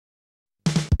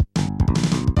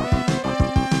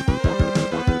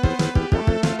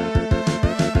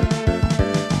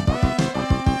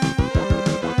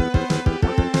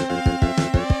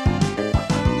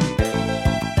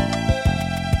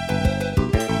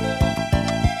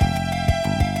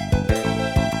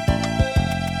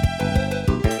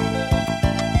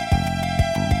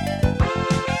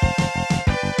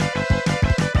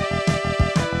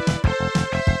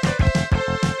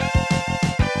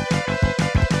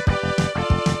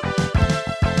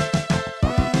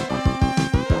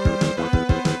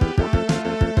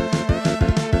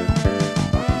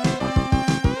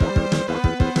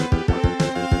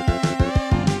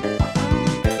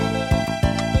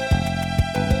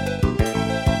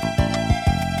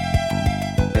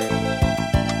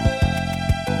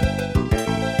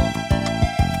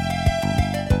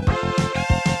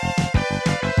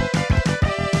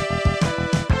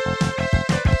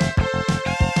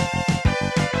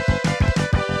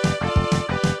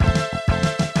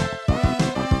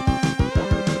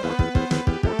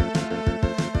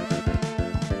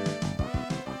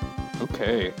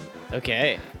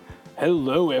Okay.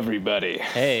 Hello, everybody.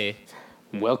 Hey,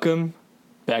 Welcome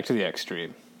back to the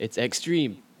Extreme, it's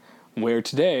Extreme. where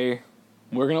today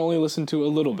we're going to only listen to a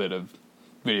little bit of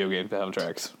video game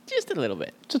soundtracks. Just a little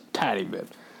bit. Just a tiny bit.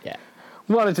 Yeah.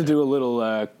 Wanted to do a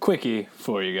little quickie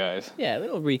for you guys. Yeah, a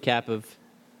little recap of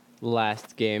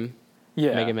last game,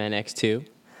 Yeah. Mega Man X2.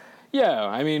 Yeah,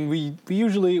 I mean, we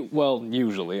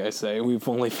usually I say, we've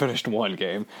only finished one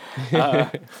game.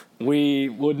 We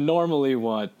would normally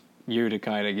want you to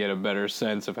kind of get a better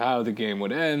sense of how the game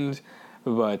would end,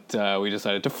 but we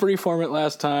decided to freeform it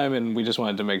last time, and we just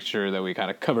wanted to make sure that we kind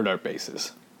of covered our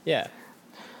bases. Yeah.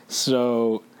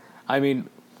 So, I mean,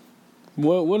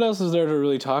 what else is there to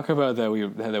really talk about that we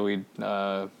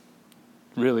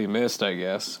really missed, I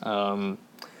guess? I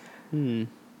wanted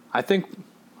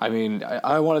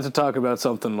to talk about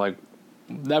something like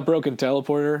that broken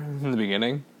teleporter in the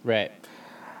beginning. Right.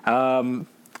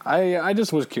 I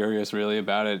just was curious really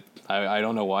about it. I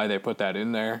don't know why they put that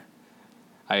in there.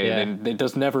 It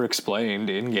just never explained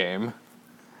in game.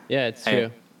 Yeah, it's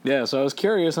true. Yeah, so I was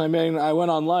curious. I mean, I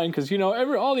went online because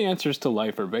all the answers to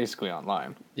life are basically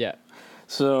online. Yeah.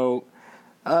 So,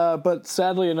 but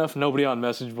sadly enough, nobody on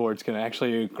message boards can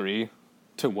actually agree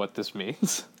to what this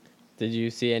means. Did you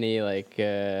see any,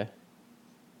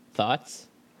 thoughts?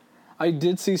 I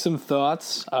did see some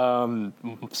thoughts,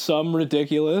 some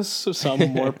ridiculous, some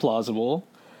more plausible.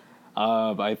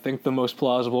 I think the most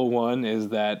plausible one is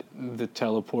that the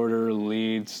teleporter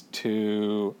leads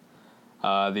to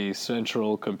the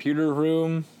central computer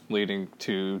room, leading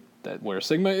to where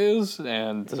Sigma is,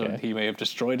 and so he may have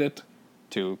destroyed it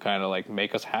to kind of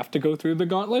make us have to go through the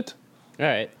gauntlet. All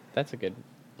right. That's a good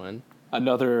one.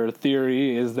 Another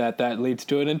theory is that leads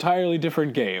to an entirely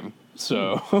different game.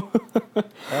 So, Well,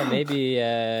 maybe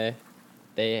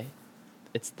the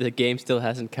game still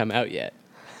hasn't come out yet.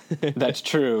 that's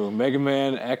true. Mega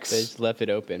Man X. They just left it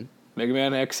open. Mega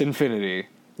Man X Infinity.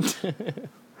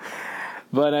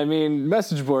 But I mean,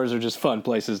 message boards are just fun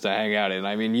places to hang out in.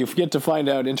 I mean, you get to find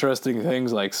out interesting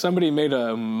things, like somebody made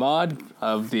a mod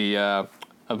of the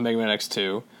of Mega Man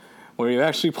X2 where you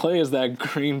actually play as that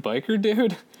green biker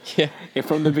dude. Yeah.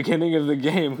 From the beginning of the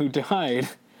game who died.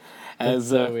 That's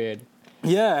so weird.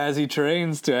 Yeah, as he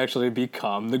trains to actually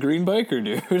become the green biker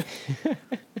dude.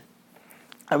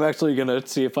 I'm actually going to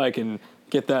see if I can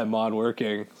get that mod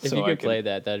working. If you could play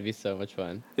that, that'd be so much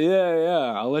fun.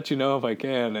 Yeah. I'll let you know if I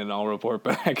can, and I'll report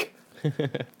back.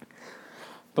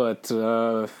 But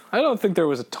I don't think there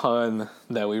was a ton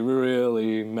that we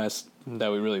really missed.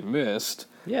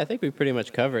 Yeah, I think we pretty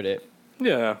much covered it.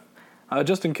 Yeah.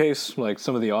 Just in case,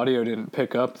 some of the audio didn't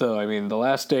pick up, though, I mean, the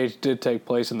last stage did take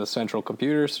place in the central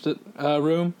computer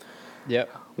room. Yep.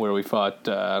 Where we fought...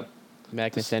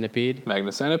 Magna Centipede.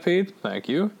 Magna Centipede, thank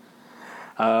you.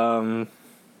 And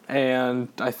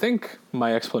I think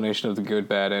my explanation of the good,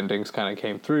 bad endings kind of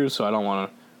came through, so I don't want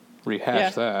to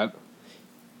rehash that.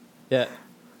 Yeah.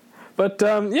 But,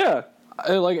 yeah,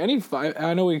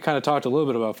 I know we kind of talked a little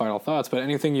bit about final thoughts, but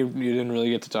anything you didn't really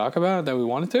get to talk about that we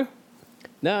wanted to?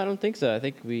 No, I don't think so. I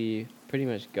think we pretty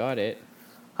much got it.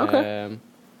 Okay.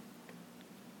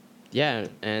 Yeah,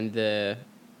 and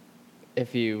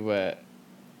if you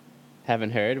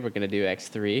haven't heard, we're going to do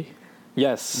X3.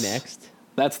 Yes. Next.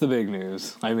 That's the big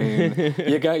news. I mean,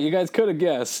 you guys could have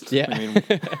guessed. Yeah. I mean,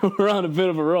 we're on a bit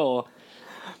of a roll,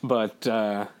 but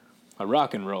a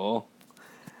rock and roll.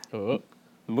 Oh.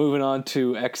 Moving on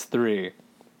to X3.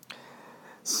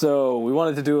 So we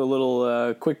wanted to do a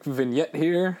little quick vignette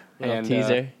here. And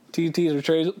teaser. Teaser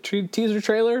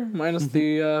trailer minus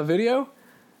the video.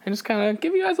 And just kind of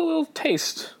give you guys a little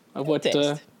taste of what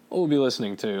we'll be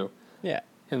listening to. Yeah.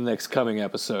 In the next coming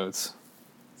episodes.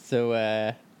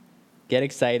 So, get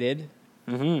excited.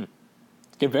 Mm-hmm.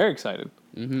 Get very excited.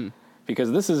 Mm-hmm.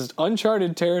 Because this is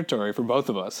uncharted territory for both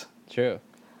of us. True.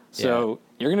 So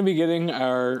you're going to be getting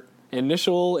our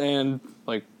initial and,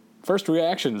 first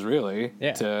reactions, really,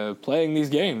 to playing these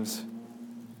games.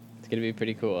 It's going to be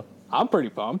pretty cool. I'm pretty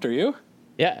pumped. Are you?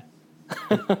 Yeah.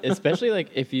 Especially,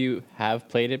 if you have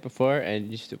played it before and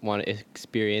you just want to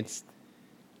experience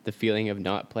the feeling of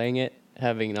not playing it,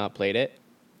 having not played it.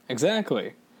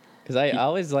 Exactly. Because I've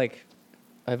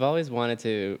always wanted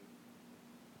to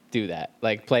do that.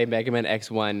 Play Mega Man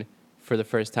X1 for the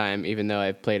first time, even though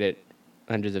I've played it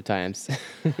hundreds of times.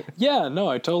 Yeah, no,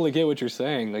 I totally get what you're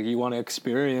saying. You want to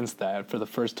experience that for the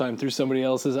first time through somebody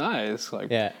else's eyes.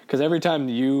 Yeah. Because every time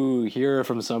you hear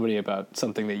from somebody about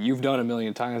something that you've done a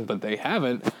million times but they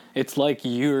haven't, it's like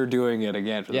you're doing it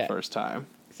again for the first time.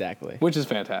 Exactly. Which is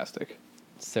fantastic.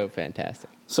 So fantastic.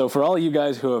 So for all you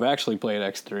guys who have actually played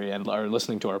X3 and are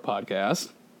listening to our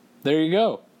podcast, there you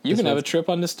go. You can have a trip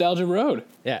on Nostalgia Road.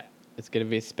 Yeah. It's gonna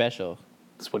be special.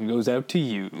 This one goes out to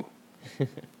you.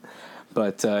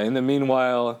 But in the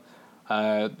meanwhile,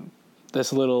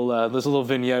 this little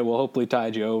vignette will hopefully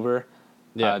tide you over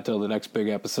till the next big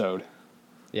episode.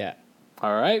 Yeah.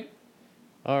 All right.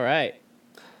 All right.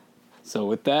 So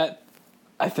with that,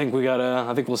 I think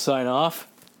we'll sign off.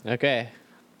 Okay.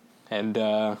 And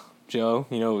Joe,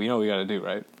 you know what we gotta do,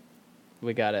 right?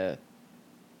 We gotta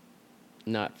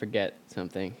not forget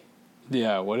something.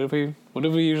 Yeah. What did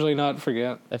we usually not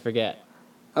forget? I forget.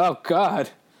 Oh God.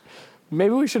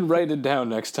 Maybe we should write it down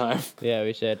next time. Yeah,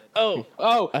 we should. Oh,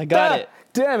 I got it.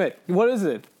 Damn it. What is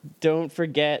it? Don't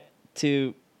forget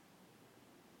to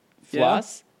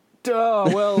floss.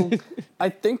 Oh, well, I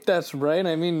think that's right.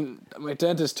 I mean, my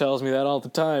dentist tells me that all the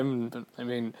time. But, I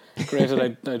mean,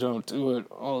 granted, I don't do it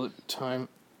all the time.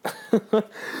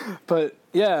 But,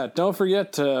 yeah, don't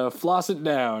forget to floss it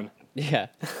down. Yeah.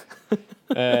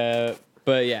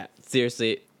 But yeah,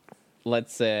 seriously,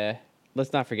 let's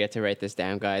not forget to write this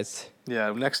down, guys.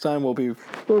 Yeah, next time we'll be a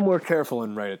little more careful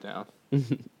and write it down. All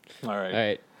right. All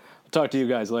right. I'll talk to you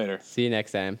guys later. See you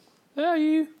next time.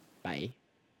 Bye. Bye.